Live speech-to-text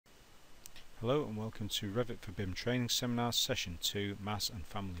Hello and welcome to Revit for BIM Training Seminars Session 2 Mass and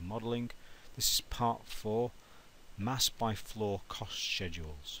Family Modelling. This is Part 4 Mass by Floor Cost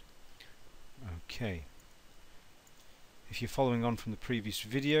Schedules. Okay, if you're following on from the previous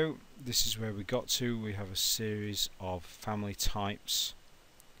video, this is where we got to. We have a series of family types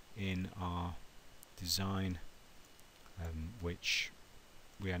in our design which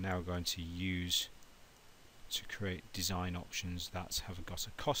we are now going to use to create design options that have got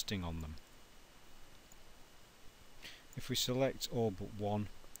a costing on them. If we select all but one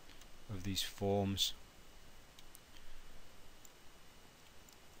of these forms,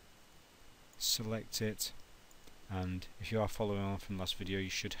 select it, and if you are following on from last video, you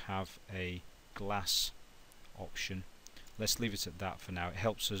should have a glass option. Let's leave it at that for now. It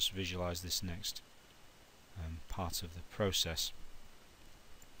helps us visualize this next part of the process.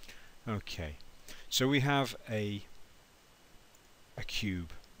 Okay, so we have a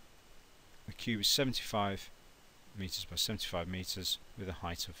cube. The cube is 75 meters by 75 meters with a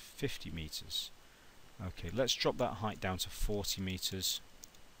height of 50 meters. Okay, let's drop that height down to 40 meters,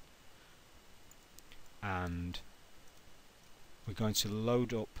 and we're going to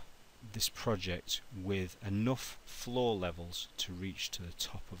load up this project with enough floor levels to reach to the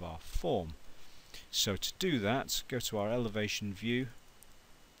top of our form. So to do that, go to our elevation view,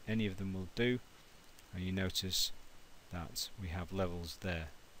 any of them will do, and you notice that we have levels there.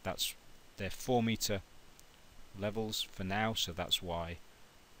 They're 4 meter levels for now, so that's why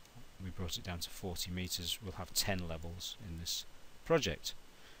we brought it down to 40 meters. We'll have 10 levels in this project.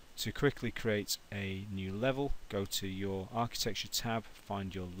 To quickly create a new level, go to your architecture tab,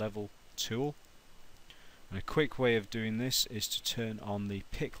 find your level tool, and a quick way of doing this is to turn on the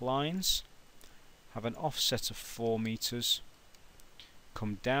pick lines, have an offset of 4 meters,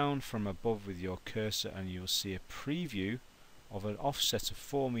 come down from above with your cursor and you'll see a preview of an offset of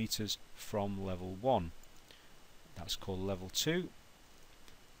 4 meters from level 1. That's called level 2,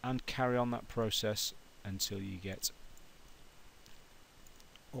 and carry on that process until you get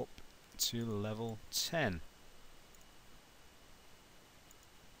up to level 10.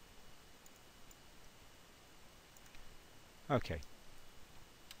 Okay,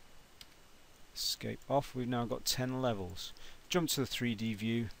 escape off. We've now got 10 levels. Jump to the 3D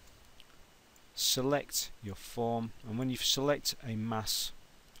view, select your form, and when you select a mass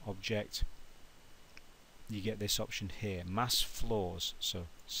object, you get this option here, mass floors. So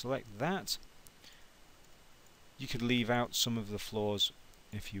select that. You could leave out some of the floors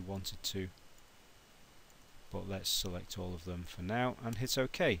if you wanted to, but let's select all of them for now and hit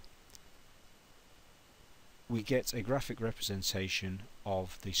OK. We get a graphic representation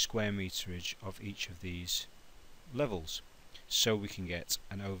of the square meterage of each of these levels, so we can get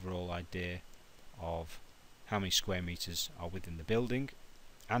an overall idea of how many square meters are within the building.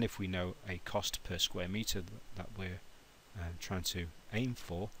 And if we know a cost per square meter that we're trying to aim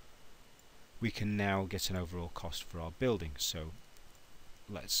for, we can now get an overall cost for our building. So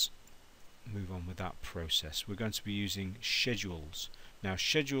let's move on with that process. We're going to be using schedules. Now,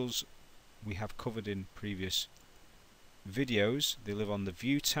 schedules we have covered in previous videos. They live on the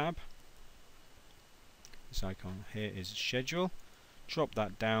View tab. This icon here is Schedule. Drop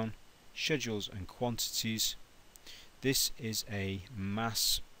that down, Schedules and Quantities. This is a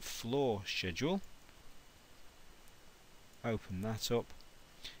mass floor schedule. Open that up,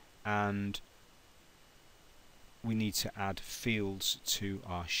 and we need to add fields to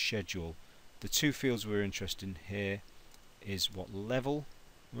our schedule. The two fields we're interested in here is what level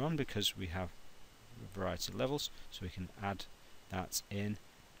we're on, because we have a variety of levels, so we can add that in,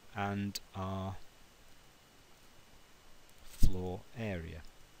 and our floor area,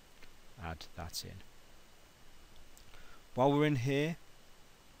 add that in. While we're in here,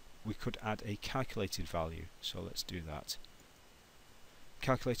 we could add a calculated value, so let's do that.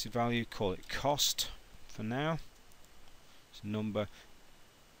 Calculated value, call it cost for now. It's a number.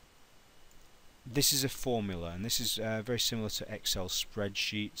 This is a formula, and this is very similar to Excel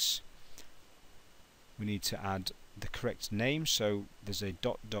spreadsheets. We need to add the correct name, so there's a ...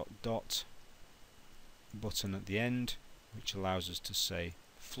 button at the end, which allows us to say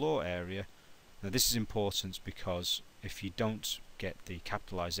floor area. Now this is important because if you don't get the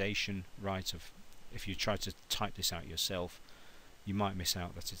capitalization right, if you try to type this out yourself, you might miss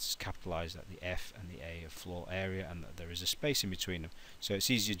out that it's capitalized at the F and the A of floor area, and that there is a space in between them. So it's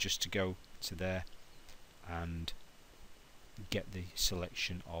easier just to go to there and get the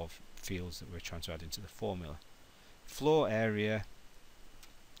selection of fields that we're trying to add into the formula. Floor area,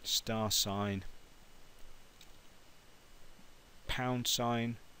 star sign, pound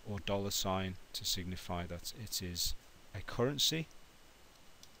sign or dollar sign to signify that it is a currency.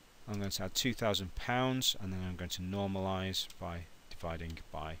 I'm going to add £2,000 and then I'm going to normalise by dividing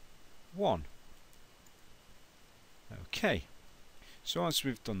by 1. Okay, so once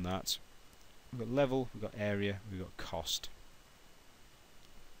we've done that, we've got level, we've got area, we've got cost.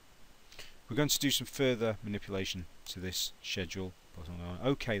 We're going to do some further manipulation to this schedule, but I'm going to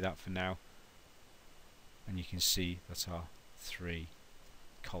OK that for now, and you can see that our 3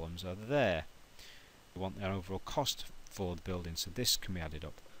 columns are there. We want the overall cost for the building, so this can be added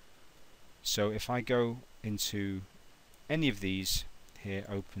up. So if I go into any of these, here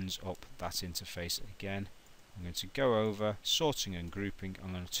opens up that interface again. I'm going to go over sorting and grouping.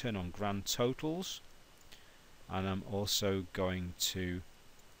 I'm going to turn on grand totals, and I'm also going to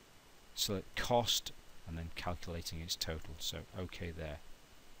select cost and then calculating its total, so OK there.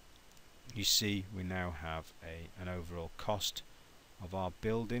 You see we now have an overall cost of our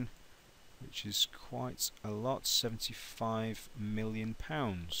building, which is quite a lot, £75 million.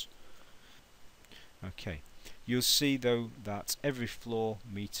 Okay, you'll see though that every floor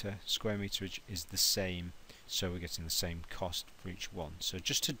meter, square meterage is the same, so we're getting the same cost for each one. So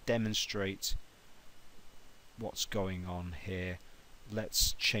just to demonstrate what's going on here,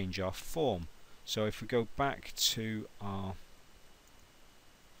 let's change our form. So if we go back to our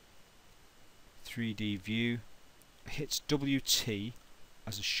 3D view, hit WT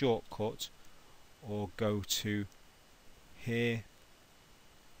as a shortcut, or go to here,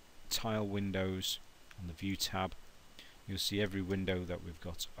 tile windows on the view tab. You'll see every window that we've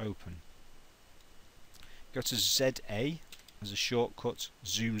got open. Go to ZA as a shortcut,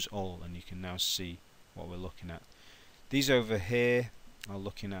 zooms all, and you can now see what we're looking at. These over here are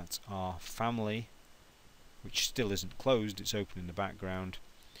looking at our family, which still isn't closed, it's open in the background,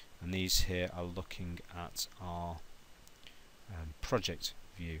 and these here are looking at our project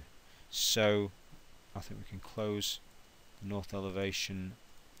view. So I think we can close the north elevation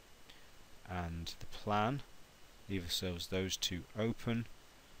and the plan, leave ourselves those two open.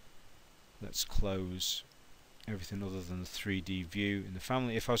 Let's close everything other than the 3D view in the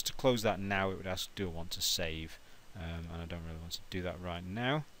family. If I was to close that now, it would ask, do I want to save? And I don't really want to do that right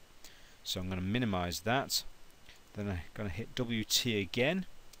now, so I'm going to minimize that. Then I'm going to hit WT again,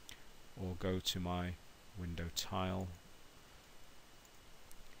 or go to my window tile,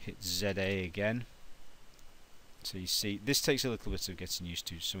 hit ZA again. So you see this takes a little bit of getting used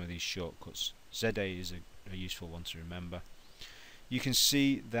to, some of these shortcuts. ZA is a useful one to remember. You can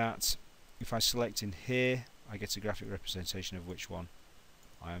see that if I select in here, I get a graphic representation of which one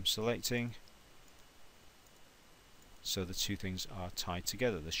I am selecting. So the two things are tied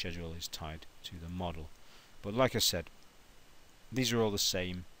together, the schedule is tied to the model. But like I said, these are all the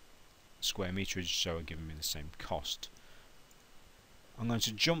same square meterage, so are giving me the same cost. I'm going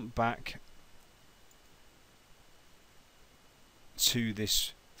to jump back to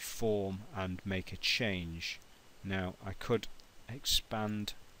this form and make a change. Now I could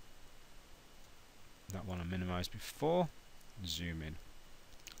expand that one I minimized before, zoom in.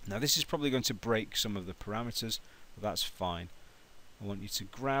 Now this is probably going to break some of the parameters, but that's fine. I want you to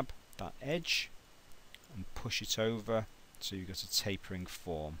grab that edge and push it over so you've got a tapering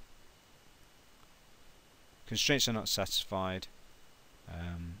form. Constraints are not satisfied.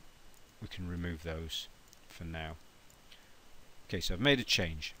 We can remove those for now. Okay, so I've made a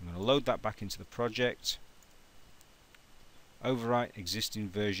change. I'm going to load that back into the project, overwrite existing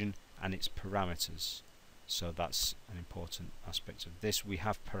version and its parameters. So that's an important aspect of this. We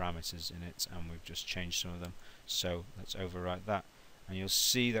have parameters in it and we've just changed some of them. So let's overwrite that, and you'll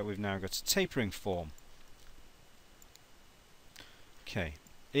see that we've now got a tapering form. Okay,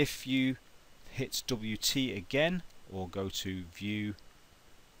 if you hit WT again or go to view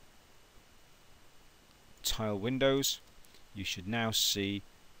tile windows, you should now see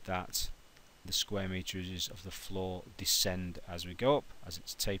that the square meterages of the floor descend as we go up, as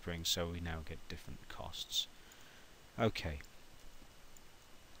it's tapering, so we now get different costs. Okay,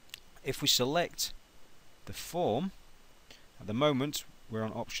 if we select the form, at the moment we're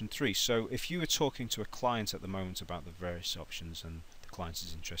on option 3, so if you were talking to a client at the moment about the various options and the client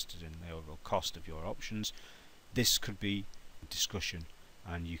is interested in the overall cost of your options, this could be a discussion,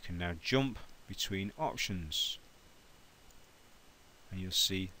 and you can now jump between options and you'll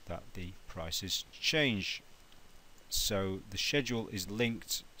see that the prices change. So the schedule is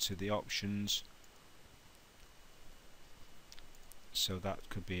linked to the options, so that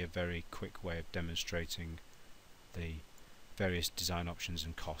could be a very quick way of demonstrating the various design options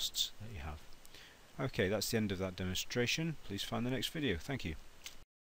and costs that you have. Okay, that's the end of that demonstration. Please find the next video. Thank you.